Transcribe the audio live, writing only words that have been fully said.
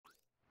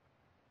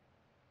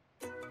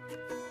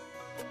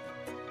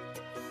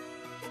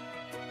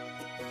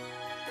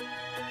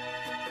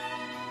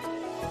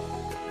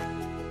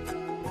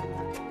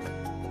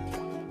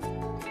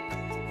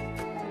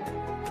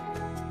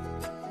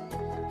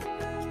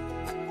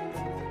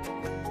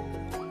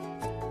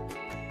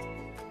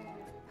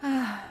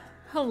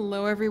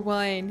Hello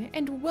everyone,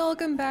 and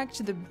welcome back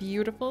to the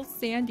beautiful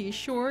sandy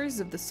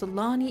shores of the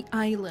Sulani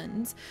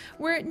Islands,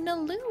 where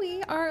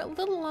Nalui, our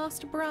little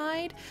lost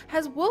bride,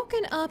 has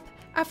woken up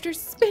after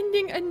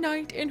spending a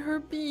night in her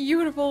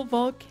beautiful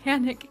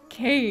volcanic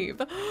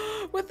cave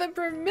with a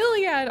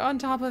bromeliad on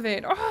top of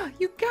it. Oh,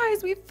 you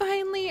guys, we've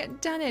finally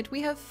done it.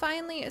 We have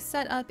finally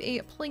set up a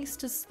place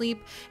to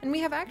sleep, and we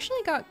have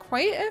actually got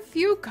quite a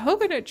few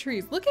coconut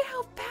trees. Look at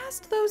how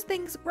fast those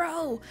things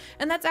grow,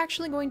 and that's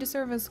actually going to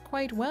serve us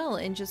quite well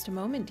in just a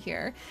moment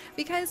here,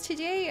 because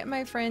today,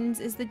 my friends,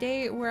 is the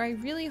day where I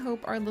really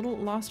hope our little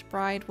lost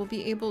bride will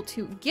be able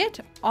to get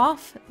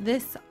off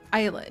this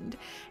island.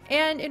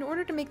 And in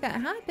order to make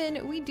that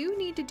happen, we do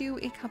need to do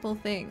a couple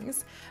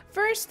things.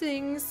 First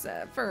things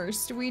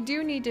first, we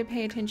do need to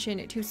pay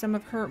attention to some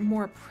of her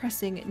more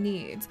pressing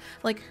needs,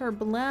 like her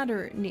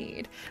bladder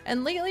need.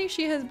 And lately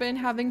she has been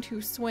having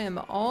to swim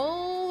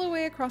all the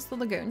way across the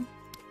lagoon,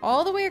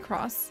 all the way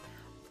across,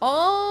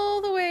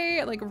 all the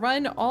way, like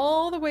run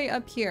all the way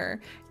up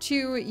here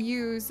to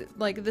use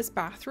like this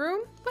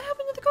bathroom. What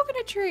happened to the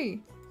coconut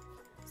tree?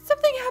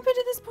 Something happened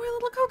to this poor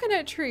little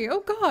coconut tree.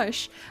 Oh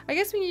gosh. I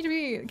guess we need to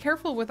be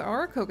careful with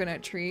our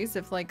coconut trees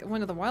if like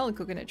one of the wild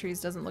coconut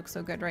trees doesn't look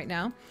so good right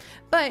now.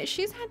 But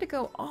she's had to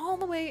go all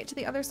the way to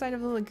the other side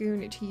of the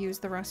lagoon to use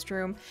the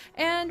restroom.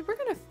 And we're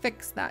going to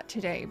fix that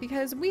today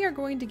because we are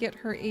going to get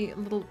her a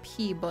little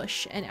pea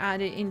bush and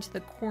add it into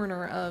the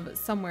corner of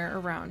somewhere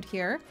around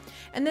here.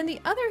 And then the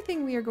other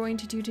thing we are going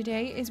to do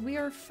today is we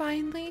are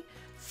finally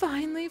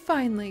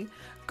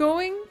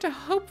going to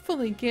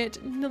hopefully get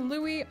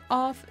Nalui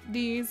off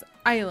these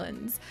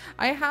islands.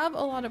 I have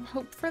a lot of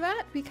hope for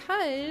that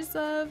because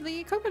of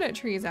the coconut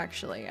trees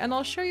actually, and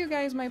I'll show you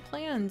guys my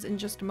plans in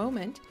just a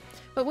moment.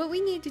 But what we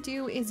need to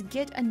do is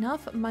get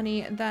enough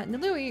money that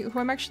Nalui, who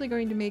I'm actually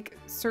going to make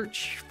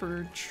search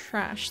for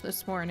trash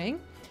this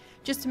morning,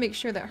 just to make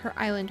sure that her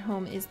island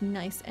home is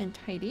nice and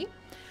tidy.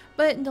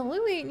 But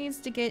Nalui needs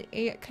to get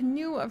a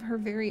canoe of her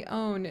very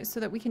own so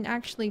that we can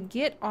actually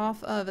get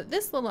off of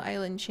this little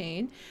island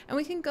chain and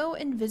we can go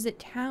and visit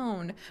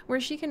town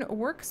where she can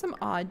work some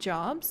odd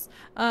jobs.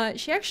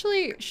 She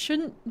actually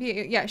shouldn't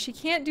be, yeah, she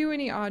can't do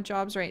any odd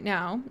jobs right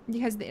now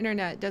because the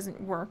internet doesn't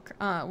work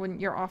when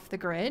you're off the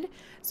grid.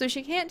 So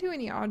she can't do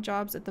any odd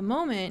jobs at the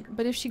moment,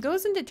 but if she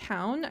goes into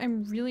town,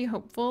 I'm really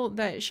hopeful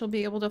that she'll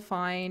be able to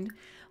find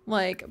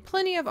like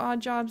plenty of odd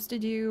jobs to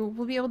do.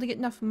 We'll be able to get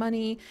enough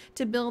money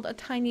to build a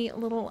tiny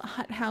little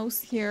hut house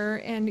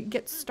here and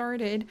get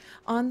started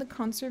on the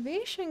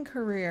conservation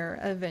career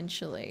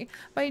eventually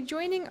by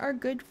joining our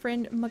good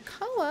friend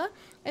Makawa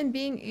and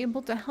being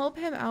able to help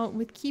him out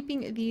with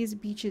keeping these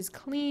beaches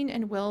clean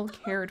and well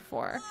cared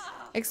for.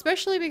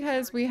 Especially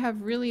because we have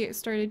really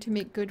started to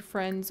make good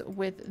friends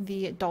with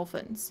the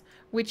dolphins,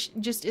 which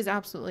just is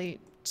absolutely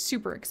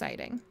super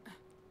exciting.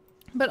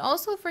 But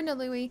also for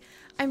Nalui,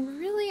 I'm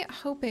really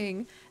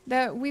hoping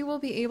that we will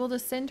be able to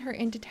send her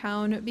into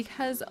town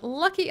because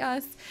lucky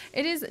us,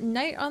 it is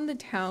night on the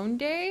town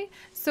day,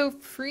 so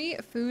free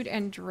food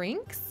and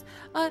drinks.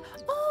 Oh,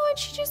 and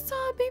she just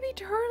saw a baby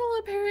turtle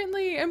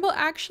apparently, and we'll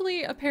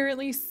actually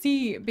apparently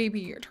see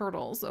baby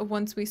turtles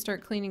once we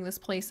start cleaning this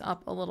place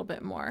up a little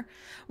bit more.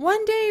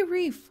 One day,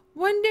 Reef,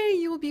 one day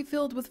you will be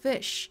filled with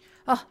fish.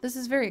 Oh, this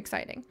is very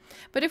exciting.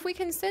 But if we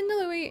can send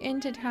Nalui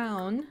into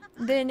town,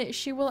 then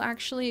she will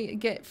actually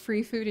get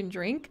free food and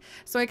drink.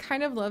 So I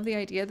kind of love the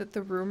idea that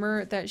the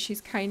rumor that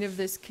she's kind of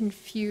this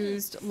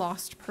confused,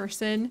 lost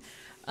person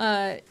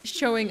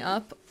showing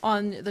up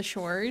on the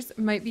shores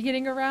might be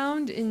getting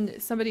around, and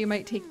somebody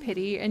might take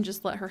pity and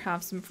just let her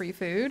have some free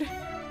food.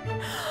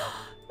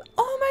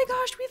 Oh my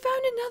gosh, we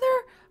found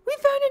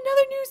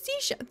another new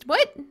seashell.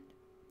 What?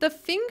 The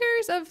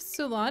fingers of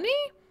Sulani?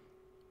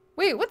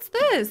 Wait, what's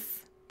this?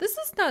 This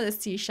is not a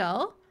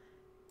seashell.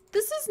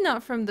 This is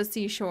not from the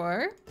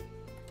seashore.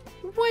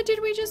 What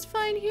did we just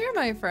find here,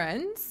 my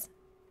friends?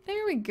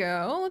 There we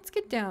go. Let's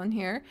get down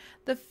here.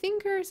 The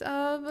fingers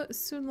of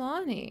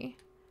Sulani.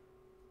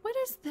 What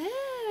is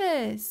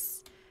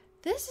this?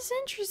 This is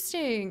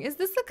interesting. Is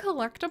this a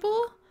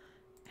collectible?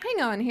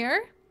 Hang on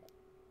here.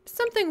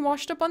 Something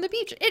washed up on the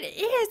beach. It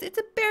is! It's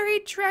a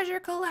buried treasure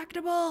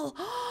collectible!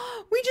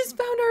 We just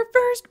found our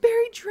first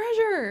buried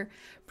treasure!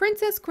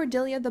 Princess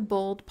Cordelia the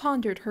Bold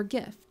pondered her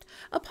gift.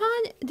 Upon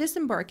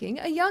disembarking,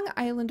 a young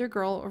islander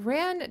girl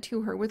ran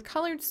to her with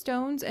colored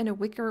stones and a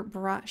wicker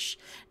brush.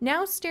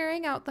 Now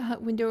staring out the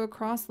hut window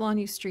across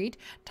Lonnie St.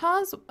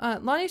 Taz,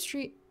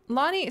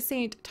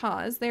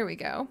 there we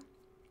go.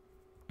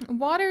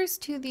 Waters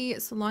to the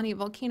Sulani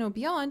volcano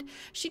beyond,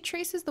 she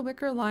traces the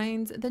wicker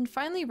lines, then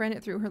finally ran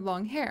it through her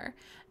long hair.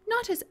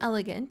 Not as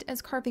elegant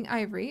as carving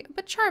ivory,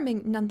 but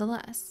charming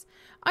nonetheless.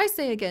 I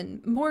say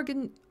again,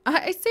 Morgan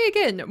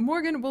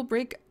will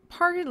break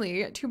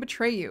parley to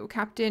betray you,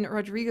 Captain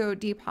Rodrigo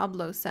de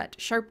Pablo said,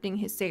 sharpening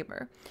his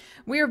saber.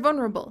 We are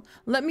vulnerable.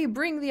 Let me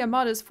bring the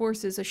Armada's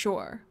forces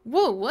ashore.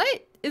 Whoa,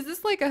 what? Is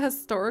this like a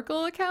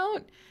historical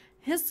account?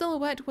 His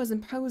silhouette was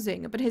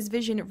imposing, but his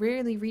vision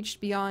rarely reached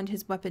beyond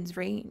his weapon's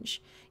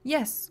range.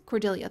 Yes,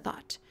 Cordelia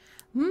thought.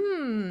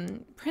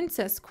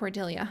 Princess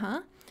Cordelia,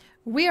 huh?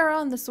 We are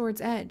on the sword's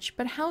edge,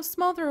 but how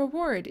small the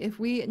reward if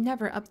we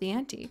never up the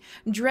ante?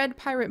 Dread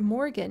pirate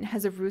Morgan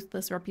has a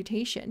ruthless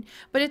reputation,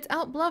 but it's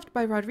outbluffed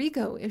by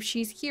Rodrigo if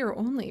she's here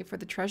only for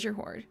the treasure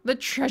hoard. The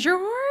treasure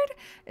hoard?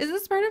 Is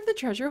this part of the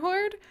treasure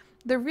hoard?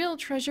 The real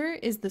treasure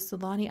is the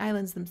Sulani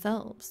Islands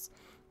themselves.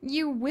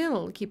 You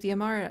will keep the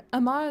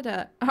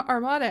armada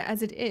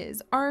as it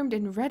is, armed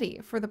and ready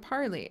for the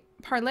parlay.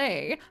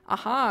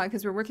 Aha,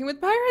 because we're working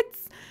with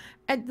pirates!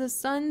 At the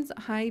sun's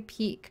high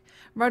peak,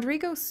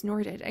 Rodrigo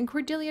snorted and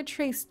Cordelia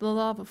traced the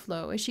lava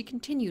flow as she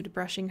continued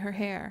brushing her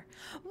hair.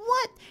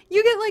 What?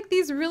 You get like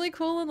these really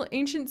cool little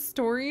ancient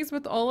stories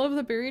with all of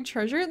the buried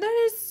treasure?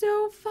 That is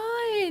so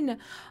fun!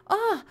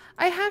 Ah,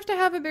 I have to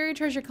have a buried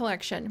treasure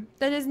collection.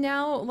 That is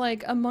now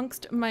like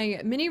amongst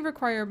my many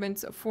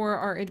requirements for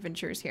our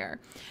adventures here.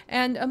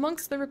 And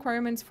amongst the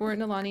requirements for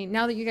Nalani,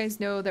 now that you guys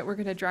know that we're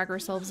going to drag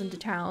ourselves into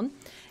town,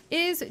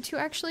 is to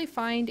actually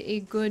find a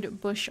good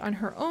bush on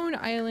her own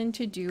island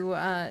to do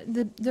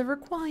the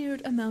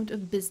required amount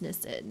of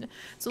business in.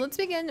 So let's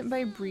begin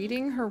by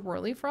breeding her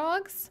whirly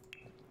frogs.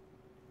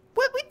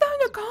 What? We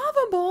found a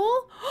kava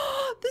bowl!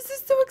 This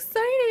is so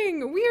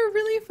exciting! We are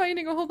really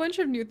finding a whole bunch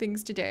of new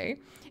things today.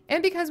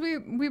 And because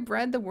we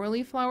bred the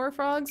whirly flower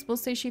frogs, we'll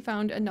say she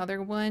found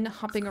another one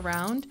hopping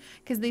around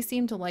because they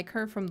seem to like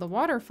her from the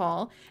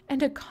waterfall.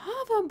 And a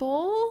kava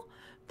bowl?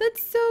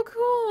 That's so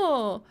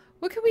cool!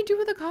 What can we do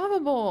with a kava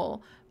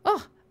bowl?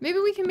 Oh, maybe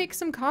we can make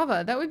some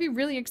kava. That would be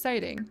really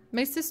exciting.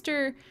 My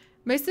sister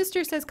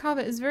says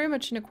kava is very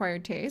much an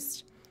acquired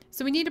taste.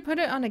 So we need to put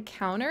it on a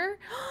counter.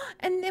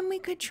 And then we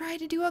could try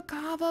to do a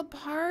kava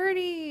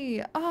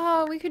party.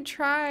 Oh, we could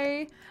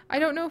try. I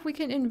don't know if we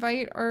can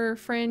invite our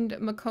friend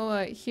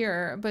Makoa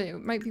here, but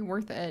it might be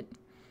worth it.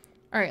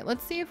 All right,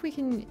 let's see if we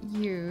can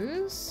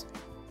use,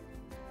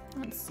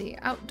 let's see,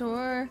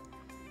 outdoor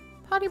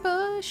potty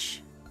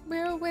bush.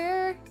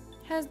 Where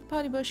has the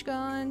potty bush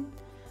gone?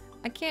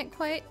 I can't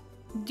quite.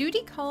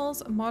 Duty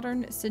calls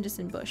modern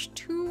citizen bush,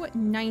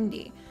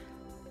 290.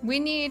 We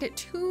need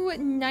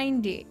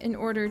 290 in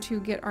order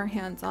to get our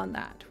hands on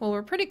that. Well,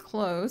 we're pretty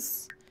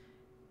close.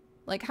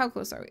 Like, how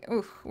close are we?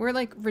 Oof, we're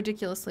like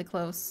ridiculously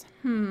close.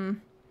 I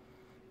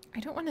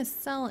don't want to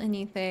sell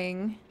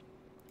anything.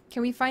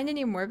 Can we find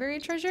any more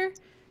buried treasure?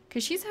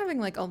 Because she's having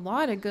like a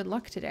lot of good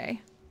luck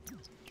today.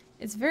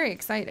 It's very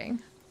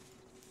exciting.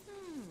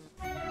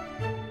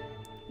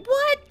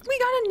 What? We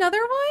got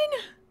another one?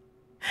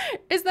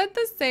 Is that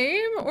the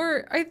same?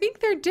 Or I think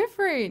they're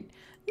different.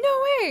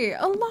 No way!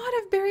 A lot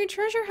of buried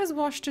treasure has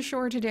washed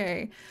ashore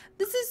today.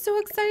 This is so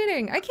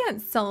exciting. I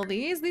can't sell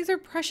these. These are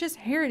precious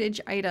heritage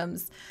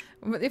items.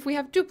 If we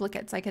have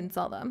duplicates, I can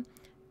sell them.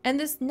 And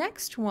this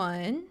next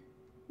one,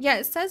 yeah,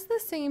 it says the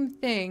same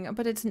thing,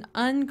 but it's an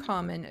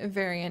uncommon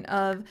variant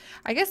of,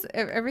 I guess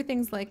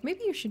everything's like,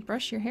 maybe you should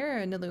brush your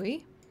hair,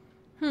 Nalui.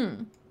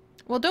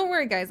 Well, don't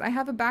worry, guys. I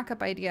have a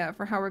backup idea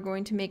for how we're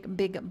going to make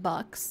big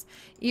bucks.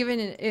 Even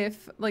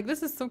if, like,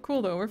 this is so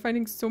cool, though. We're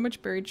finding so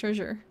much buried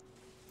treasure.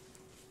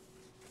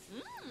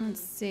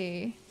 Let's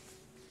see.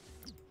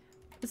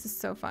 This is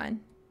so fun.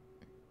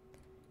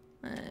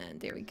 And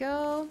there we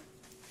go.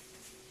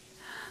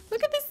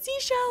 Look at the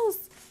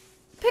seashells!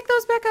 Pick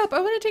those back up.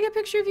 I want to take a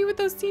picture of you with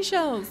those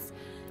seashells.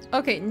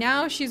 Okay,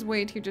 now she's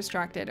way too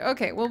distracted.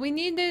 Okay, well, we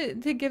need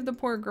to give the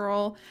poor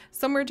girl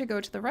somewhere to go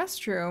to the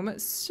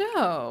restroom.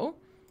 So,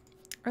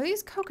 are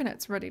these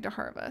coconuts ready to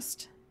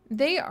harvest?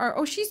 They are.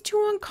 Oh, she's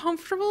too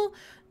uncomfortable.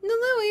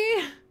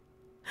 Nalui.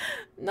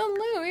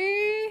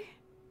 Nalui.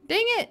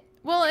 Dang it.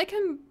 Well,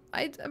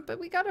 but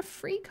we got a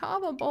free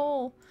kava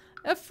bowl.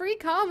 A free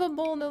kava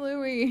bowl,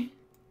 Nalui.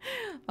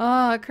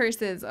 Ah,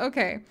 curses.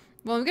 Okay.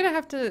 Well, I'm gonna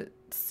have to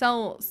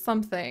sell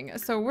something.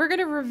 So we're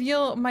gonna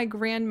reveal my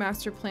grand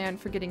master plan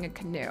for getting a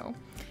canoe.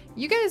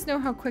 You guys know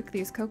how quick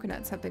these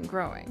coconuts have been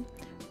growing.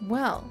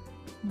 Well,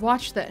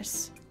 watch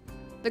this.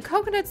 The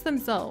coconuts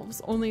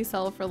themselves only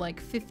sell for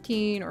like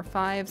 15 or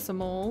 5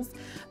 simoles,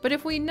 but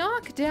if we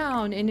knock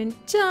down an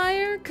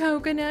entire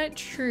coconut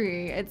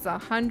tree, it's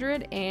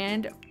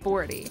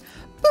 140.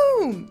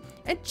 Boom!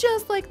 And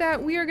just like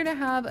that, we are gonna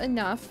have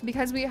enough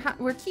because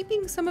we're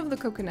keeping some of the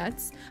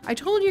coconuts. I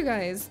told you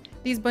guys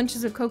these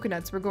bunches of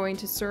coconuts were going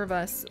to serve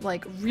us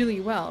like really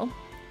well.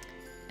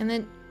 And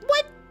then,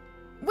 what?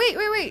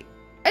 Wait.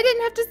 I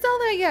didn't have to sell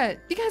that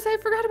yet because I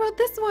forgot about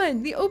this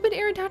one. The open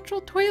air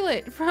natural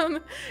toilet from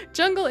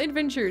Jungle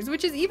Adventures,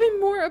 which is even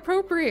more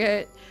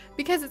appropriate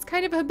because it's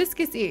kind of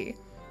hibiscus-y.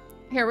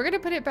 Here, we're gonna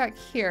put it back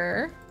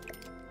here.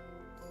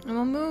 And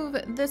we'll move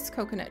this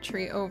coconut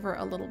tree over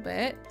a little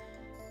bit.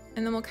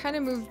 And then we'll kind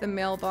of move the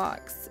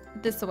mailbox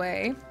this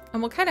way.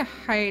 And we'll kind of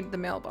hide the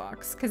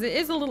mailbox because it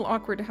is a little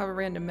awkward to have a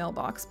random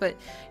mailbox. But,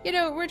 you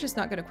know, we're just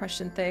not going to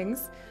question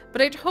things.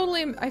 But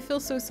I feel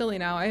so silly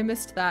now. I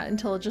missed that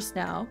until just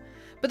now.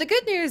 But the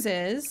good news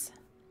is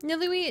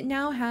Nalui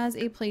now has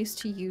a place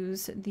to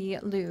use the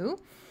loo.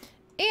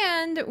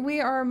 And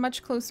we are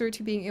much closer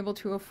to being able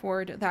to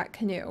afford that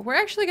canoe. We're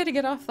actually going to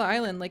get off the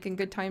island like in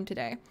good time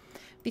today.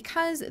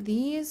 Because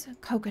these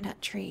coconut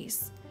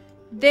trees,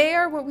 They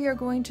are what we are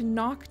going to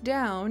knock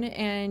down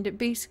and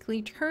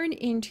basically turn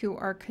into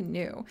our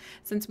canoe,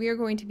 since we are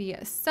going to be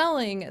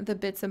selling the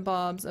bits and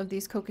bobs of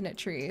these coconut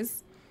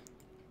trees.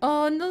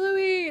 Oh,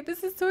 Nalui,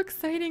 this is so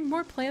exciting.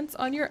 More plants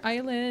on your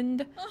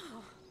island.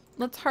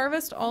 Let's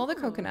harvest all the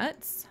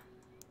coconuts.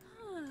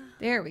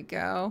 There we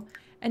go.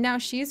 And now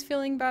she's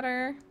feeling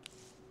better.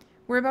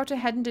 We're about to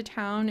head into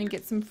town and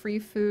get some free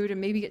food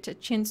and maybe get a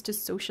chance to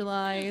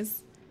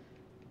socialize.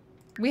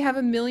 We have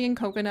 1,000,000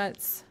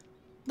 coconuts.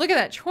 Look at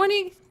that,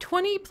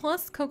 20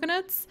 plus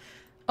coconuts.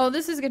 Oh,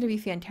 this is going to be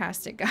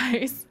fantastic,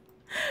 guys.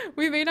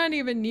 We may not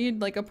even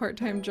need like a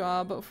part-time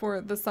job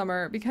for the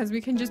summer because we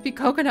can just be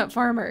coconut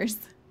farmers.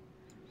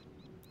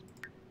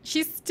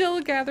 She's still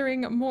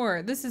gathering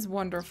more. This is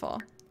wonderful.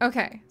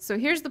 Okay, so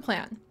here's the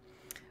plan.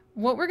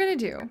 What we're going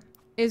to do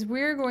is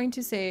we're going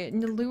to say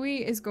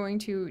Nalui is going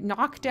to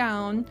knock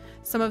down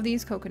some of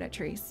these coconut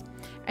trees,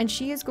 and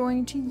she is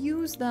going to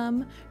use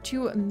them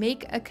to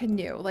make a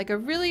canoe, like a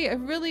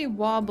really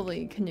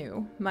wobbly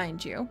canoe,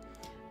 mind you.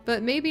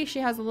 But maybe she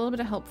has a little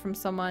bit of help from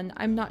someone.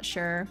 I'm not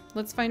sure.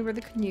 Let's find where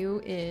the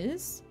canoe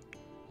is.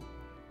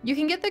 You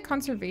can get the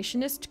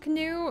conservationist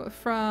canoe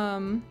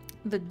from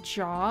the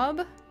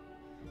job.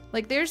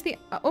 Like there's the,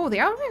 oh, the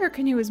outrigger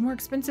canoe is more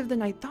expensive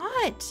than I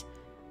thought.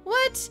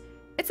 What?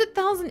 It's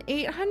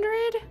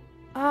 1,800?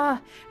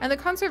 And the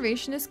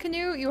conservationist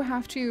canoe, you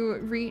have to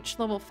reach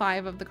level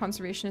 5 of the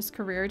conservationist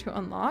career to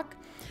unlock.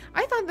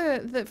 I thought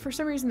that for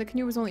some reason the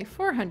canoe was only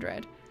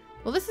 400.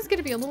 Well, this is going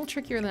to be a little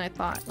trickier than I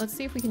thought. Let's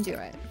see if we can do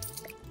it.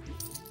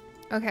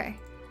 Okay.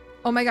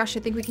 Oh my gosh, I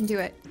think we can do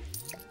it.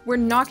 We're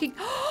knocking...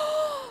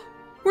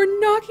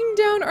 We're knocking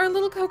down our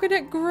little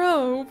coconut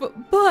grove,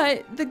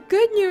 but the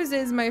good news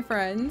is, my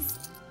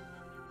friends...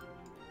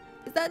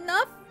 Is that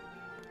enough?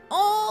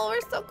 Oh,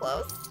 we're so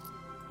close.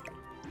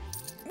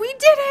 We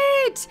did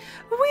it!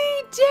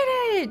 We did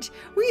it!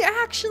 We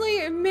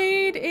actually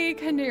made a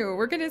canoe.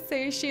 We're gonna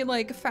say she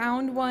like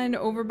found one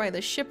over by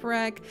the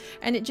shipwreck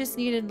and it just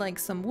needed like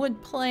some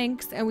wood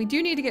planks, and we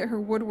do need to get her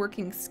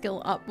woodworking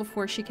skill up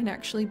before she can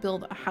actually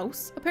build a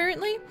house,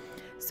 apparently.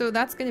 So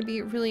that's gonna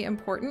be really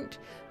important.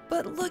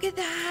 But look at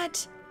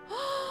that!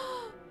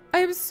 I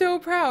am so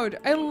proud.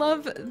 I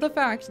love the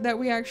fact that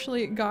we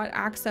actually got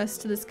access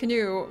to this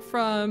canoe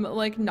from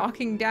like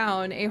knocking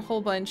down a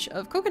whole bunch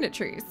of coconut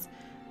trees.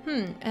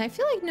 And I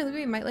feel like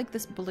Nalui might like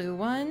this blue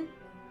one.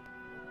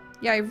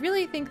 Yeah, I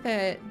really think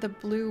that the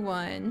blue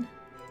one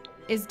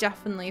is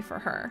definitely for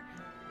her.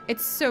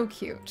 It's so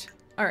cute.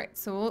 All right,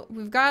 so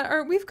we've got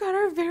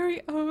our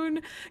very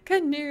own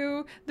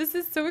canoe. This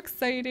is so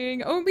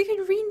exciting. Oh, we can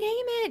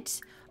rename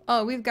it.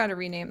 Oh, we've got to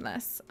rename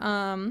this.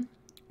 We're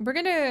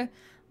gonna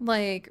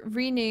like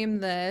rename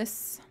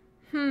this.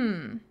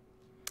 Kami,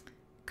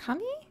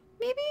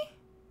 maybe?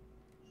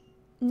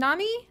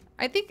 Nami?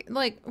 I think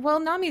like, well,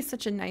 Nami is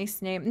such a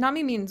nice name.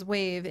 Nami means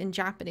wave in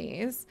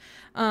Japanese.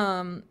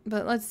 But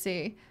let's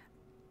see.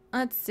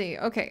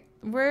 Okay,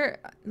 we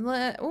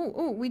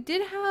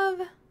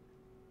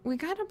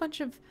got a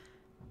bunch of,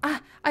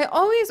 I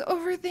always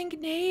overthink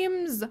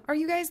names. Are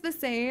you guys the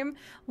same?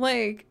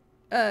 Like,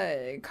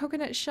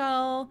 coconut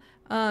shell,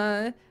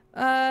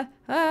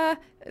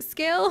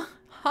 scale,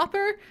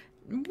 hopper,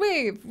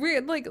 wave.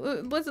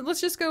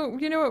 Let's just go,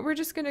 you know what? We're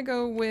just gonna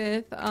go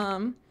with,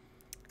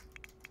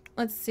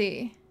 let's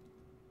see.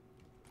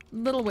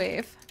 Little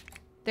wave.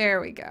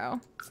 There we go.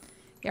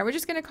 Yeah, we're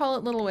just gonna call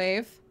it Little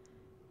Wave.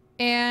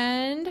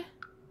 And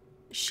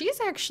she's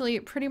actually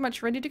pretty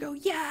much ready to go.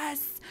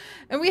 Yes!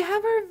 And we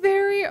have our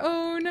very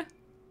own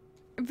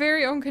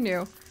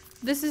canoe.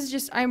 This is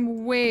just,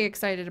 I'm way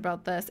excited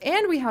about this.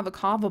 And we have a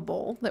kava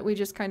bowl that we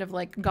just kind of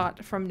like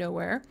got from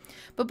nowhere.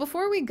 But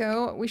before we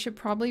go, we should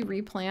probably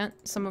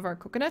replant some of our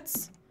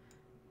coconuts.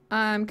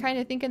 I'm kind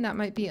of thinking that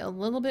might be a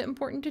little bit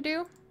important to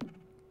do.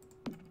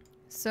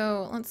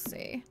 So let's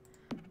see.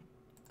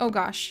 Oh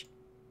gosh.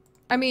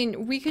 I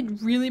mean, we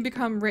could really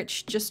become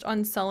rich just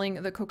on selling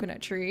the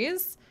coconut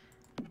trees.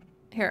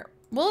 Here,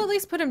 we'll at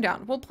least put them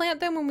down. We'll plant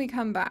them when we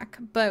come back,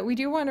 but we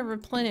do want to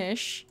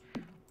replenish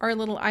our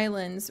little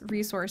island's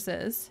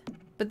resources.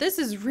 But this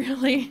is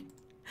really,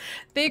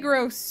 they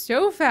grow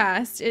so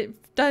fast.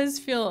 It does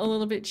feel a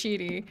little bit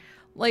cheaty.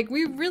 Like,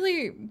 we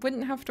really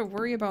wouldn't have to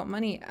worry about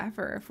money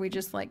ever if we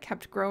just like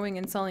kept growing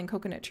and selling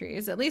coconut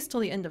trees, at least till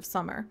the end of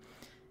summer.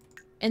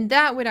 And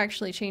that would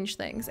actually change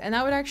things. And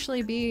that would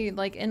actually be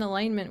like in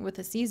alignment with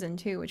the season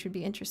too, which would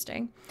be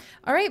interesting.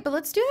 All right, but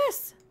let's do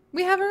this.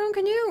 We have our own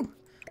canoe.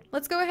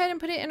 Let's go ahead and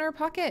put it in our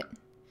pocket.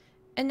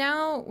 And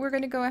now we're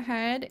gonna go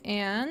ahead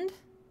and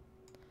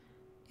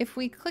if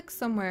we click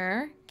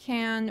somewhere,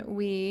 can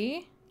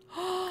we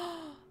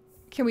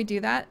do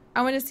that?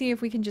 I wanna see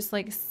if we can just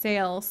like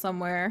sail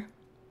somewhere.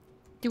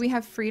 Do we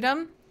have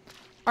freedom?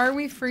 Are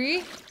we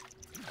free?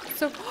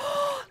 So,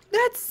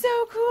 that's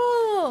so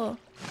cool.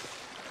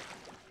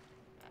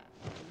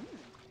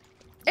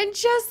 And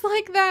just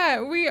like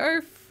that, we are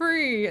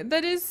free.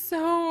 That is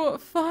so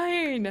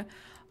fun.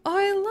 Oh,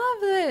 I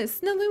love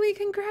this. Nalui,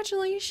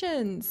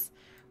 congratulations.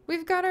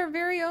 We've got our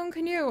very own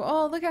canoe.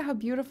 Oh, look at how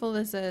beautiful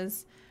this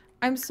is.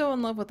 I'm so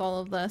in love with all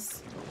of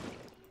this.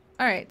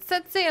 All right,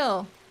 set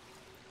sail.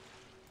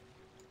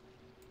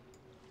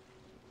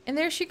 And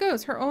there she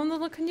goes, her own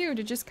little canoe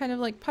to just kind of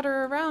like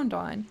putter around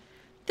on.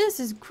 This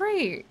is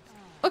great.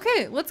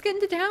 Okay, let's get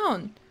into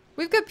town.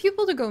 We've got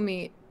people to go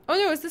meet. Oh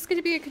no, is this going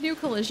to be a canoe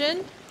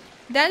collision?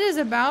 That is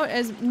about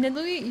as...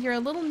 Nilui, you're a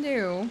little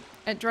new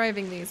at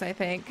driving these, I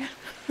think.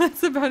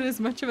 That's about as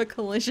much of a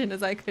collision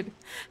as I could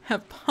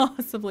have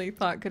possibly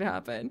thought could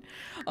happen.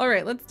 All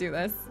right, let's do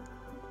this.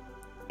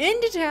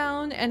 Into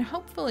town and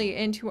hopefully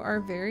into our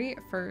very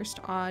first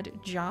odd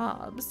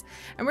jobs.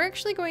 And we're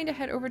actually going to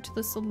head over to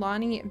the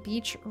Sulani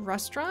Beach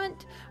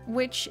restaurant,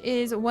 which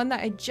is one that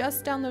I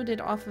just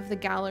downloaded off of the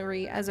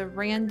gallery as a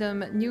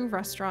random new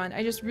restaurant.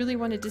 I just really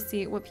wanted to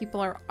see what people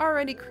are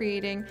already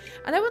creating,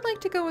 and I would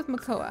like to go with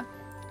Makoa.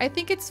 I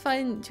think it's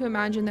fun to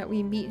imagine that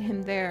we meet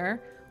him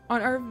there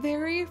on our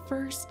very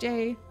first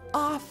day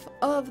off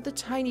of the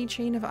tiny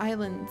chain of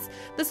islands.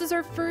 This is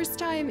our first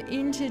time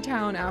into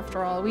town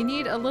after all. We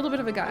need a little bit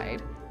of a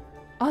guide.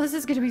 Oh, this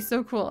is gonna be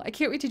so cool. I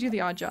can't wait to do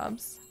the odd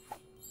jobs.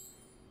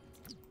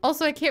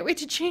 Also, I can't wait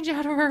to change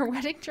out of our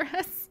wedding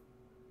dress.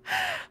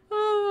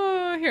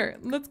 Oh, here,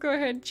 let's go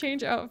ahead,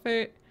 change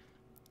outfit.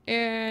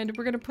 And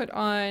we're gonna put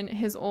on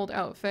his old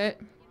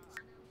outfit.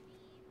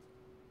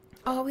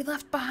 Oh, we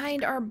left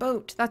behind our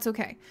boat. That's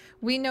okay.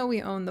 We know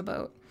we own the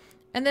boat.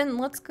 And then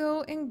let's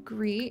go and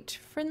greet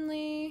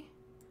Friendly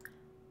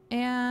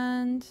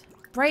and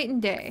Brighten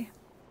Day.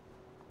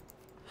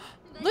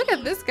 Look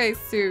at this guy's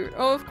suit.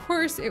 Oh, of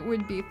course it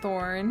would be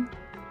Thorn.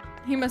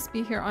 He must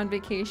be here on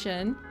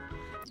vacation.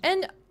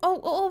 And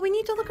oh, we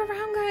need to look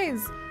around,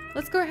 guys.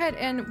 Let's go ahead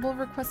and we'll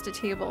request a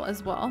table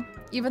as well,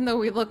 even though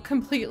we look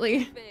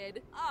completely...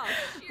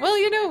 Well,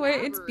 you know what?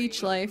 It's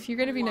beach life. You're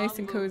gonna be nice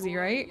and cozy,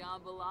 right?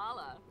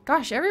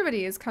 Gosh,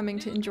 everybody is coming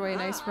to enjoy a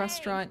nice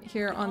restaurant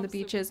here on the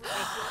beaches.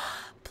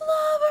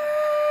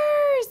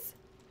 Plovers!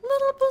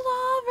 Little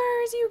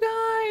plovers, you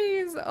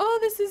guys! Oh,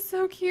 this is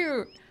so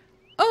cute.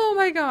 Oh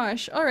my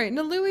gosh. All right,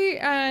 Nalui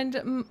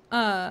and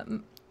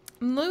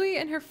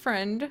Nalui and her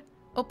friend.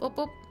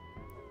 Oh.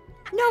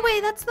 No way,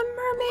 that's the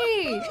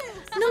mermaid!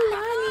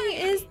 Nalani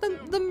is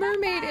the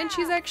mermaid, and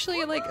she's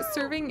actually like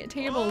serving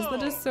tables.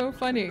 That is so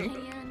funny.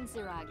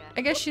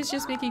 I guess she's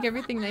just making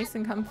everything nice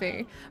and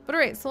comfy. But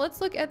alright, so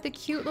let's look at the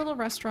cute little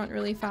restaurant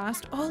really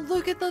fast. Oh,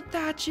 look at the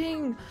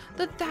thatching!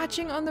 The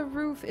thatching on the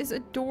roof is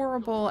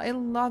adorable. I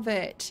love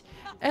it.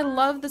 I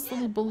love this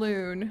little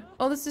balloon.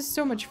 Oh, this is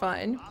so much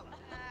fun.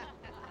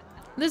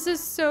 This is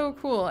so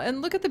cool.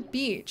 And look at the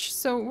beach.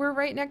 So we're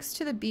right next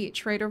to the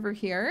beach right over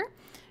here.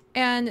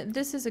 And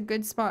this is a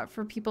good spot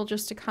for people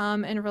just to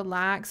come and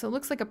relax. It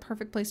looks like a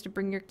perfect place to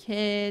bring your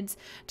kids,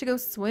 to go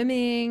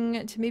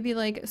swimming, to maybe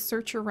like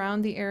search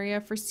around the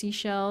area for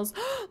seashells.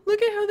 Look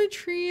at how the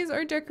trees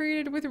are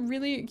decorated with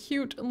really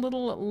cute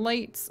little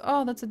lights.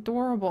 Oh, that's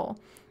adorable.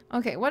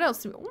 Okay, what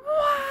else?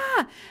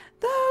 Wow!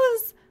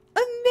 Those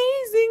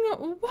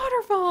amazing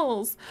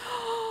waterfalls!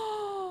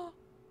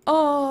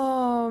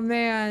 Oh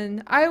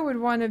man, I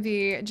would want to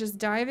be just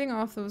diving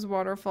off those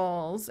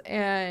waterfalls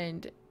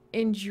and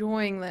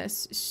enjoying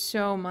this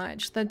so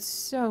much. That's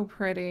so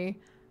pretty.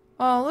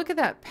 Oh, look at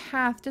that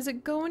path. Does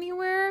it go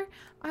anywhere?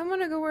 I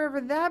want to go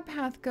wherever that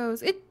path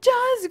goes. It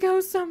does go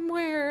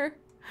somewhere.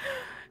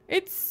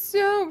 It's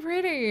so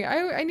pretty.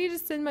 I need to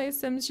send my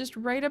Sims just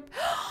right up.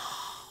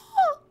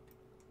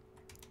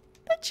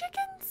 The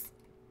chickens.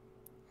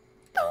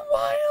 The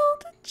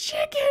wild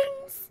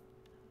chickens.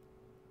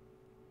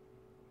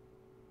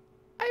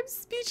 I'm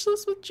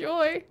speechless with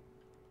joy.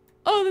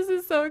 Oh, this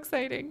is so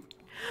exciting.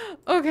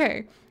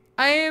 Okay.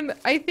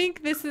 I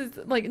think this is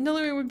like,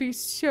 Nilui would be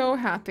so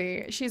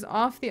happy. She's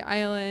off the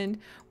island.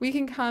 We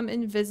can come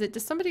and visit.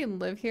 Does somebody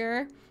live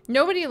here?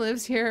 Nobody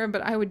lives here,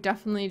 but I would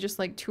definitely just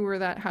like tour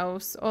that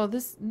house. Oh,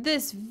 this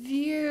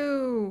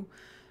view.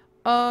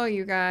 Oh,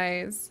 you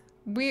guys.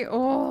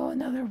 Oh,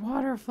 another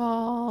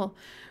waterfall.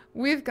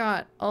 We've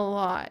got a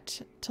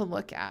lot to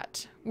look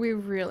at. We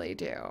really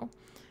do.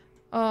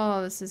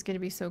 Oh, this is going to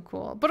be so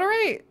cool. But all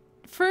right,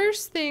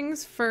 first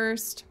things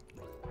first.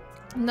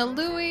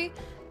 Nilui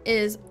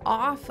is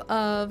off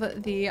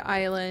of the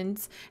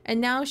islands,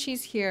 and now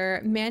she's here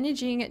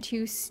managing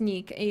to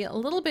sneak a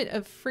little bit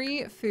of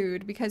free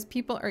food because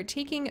people are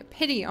taking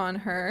pity on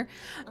her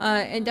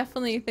and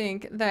definitely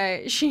think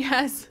that she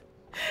has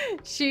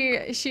you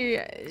know,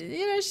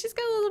 she's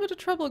got a little bit of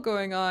trouble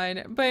going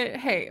on. But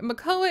hey,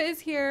 Makoa is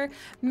here.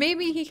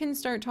 Maybe he can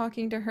start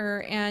talking to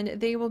her and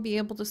they will be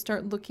able to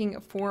start looking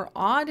for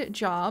odd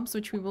jobs,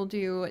 which we will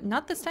do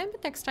not this time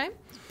but next time.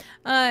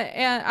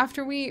 And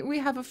after we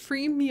have a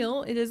free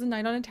meal, it is a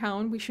night on a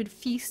town, we should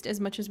feast as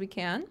much as we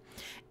can.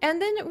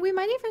 And then we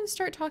might even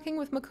start talking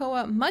with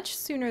Makoa much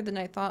sooner than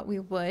I thought we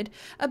would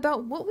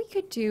about what we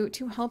could do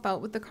to help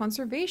out with the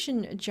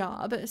conservation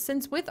job,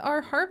 since with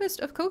our harvest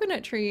of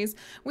coconut trees,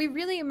 we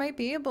really might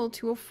be able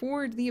to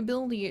afford the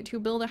ability to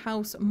build a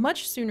house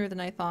much sooner than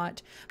I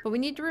thought. But we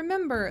need to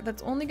remember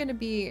that's only going to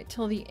be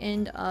till the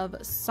end of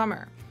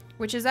summer,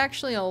 which is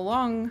actually a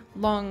long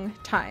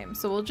time.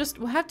 So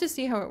we'll have to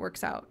see how it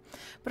works out.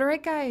 But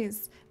alright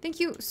guys, thank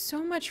you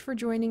so much for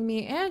joining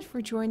me and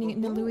for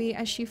joining Nalui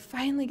as she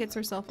finally gets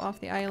herself off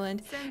the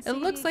island. It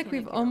looks like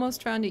we've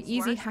almost found an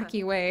easy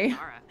hacky way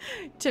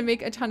to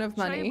make a ton of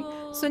money.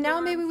 So now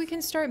maybe we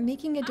can start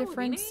making a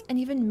difference and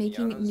even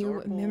making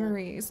new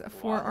memories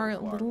for our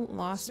little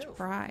lost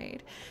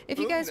bride. If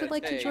you guys would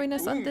like to join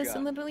us on this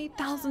and literally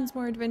thousands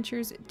more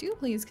adventures, do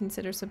please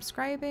consider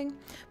subscribing.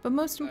 But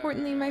most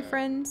importantly, my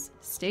friends,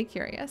 stay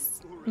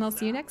curious. And I'll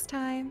see you next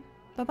time.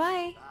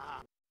 Bye-bye.